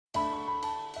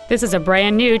This is a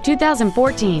brand new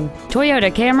 2014 Toyota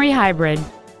Camry Hybrid.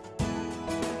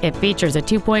 It features a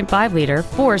 2.5-liter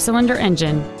four-cylinder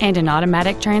engine and an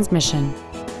automatic transmission.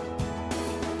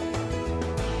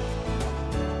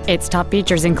 Its top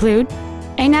features include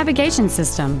a navigation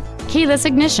system, keyless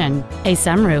ignition, a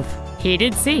sunroof,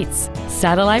 heated seats,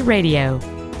 satellite radio,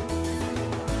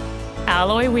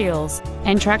 alloy wheels,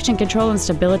 and traction control and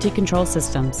stability control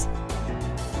systems.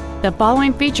 The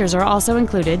following features are also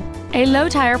included: a low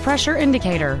tire pressure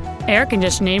indicator, air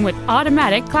conditioning with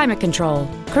automatic climate control,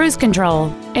 cruise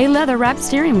control, a leather-wrapped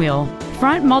steering wheel,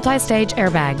 front multi-stage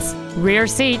airbags, rear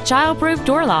seat child-proof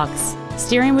door locks,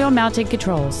 steering wheel mounted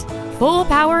controls, full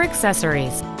power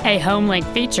accessories, a home link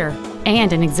feature,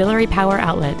 and an auxiliary power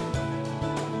outlet.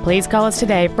 Please call us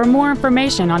today for more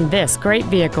information on this great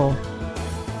vehicle.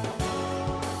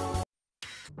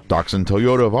 Doxon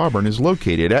Toyota of Auburn is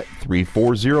located at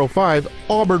 3405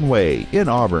 Auburn Way in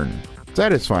Auburn,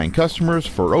 satisfying customers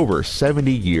for over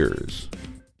 70 years.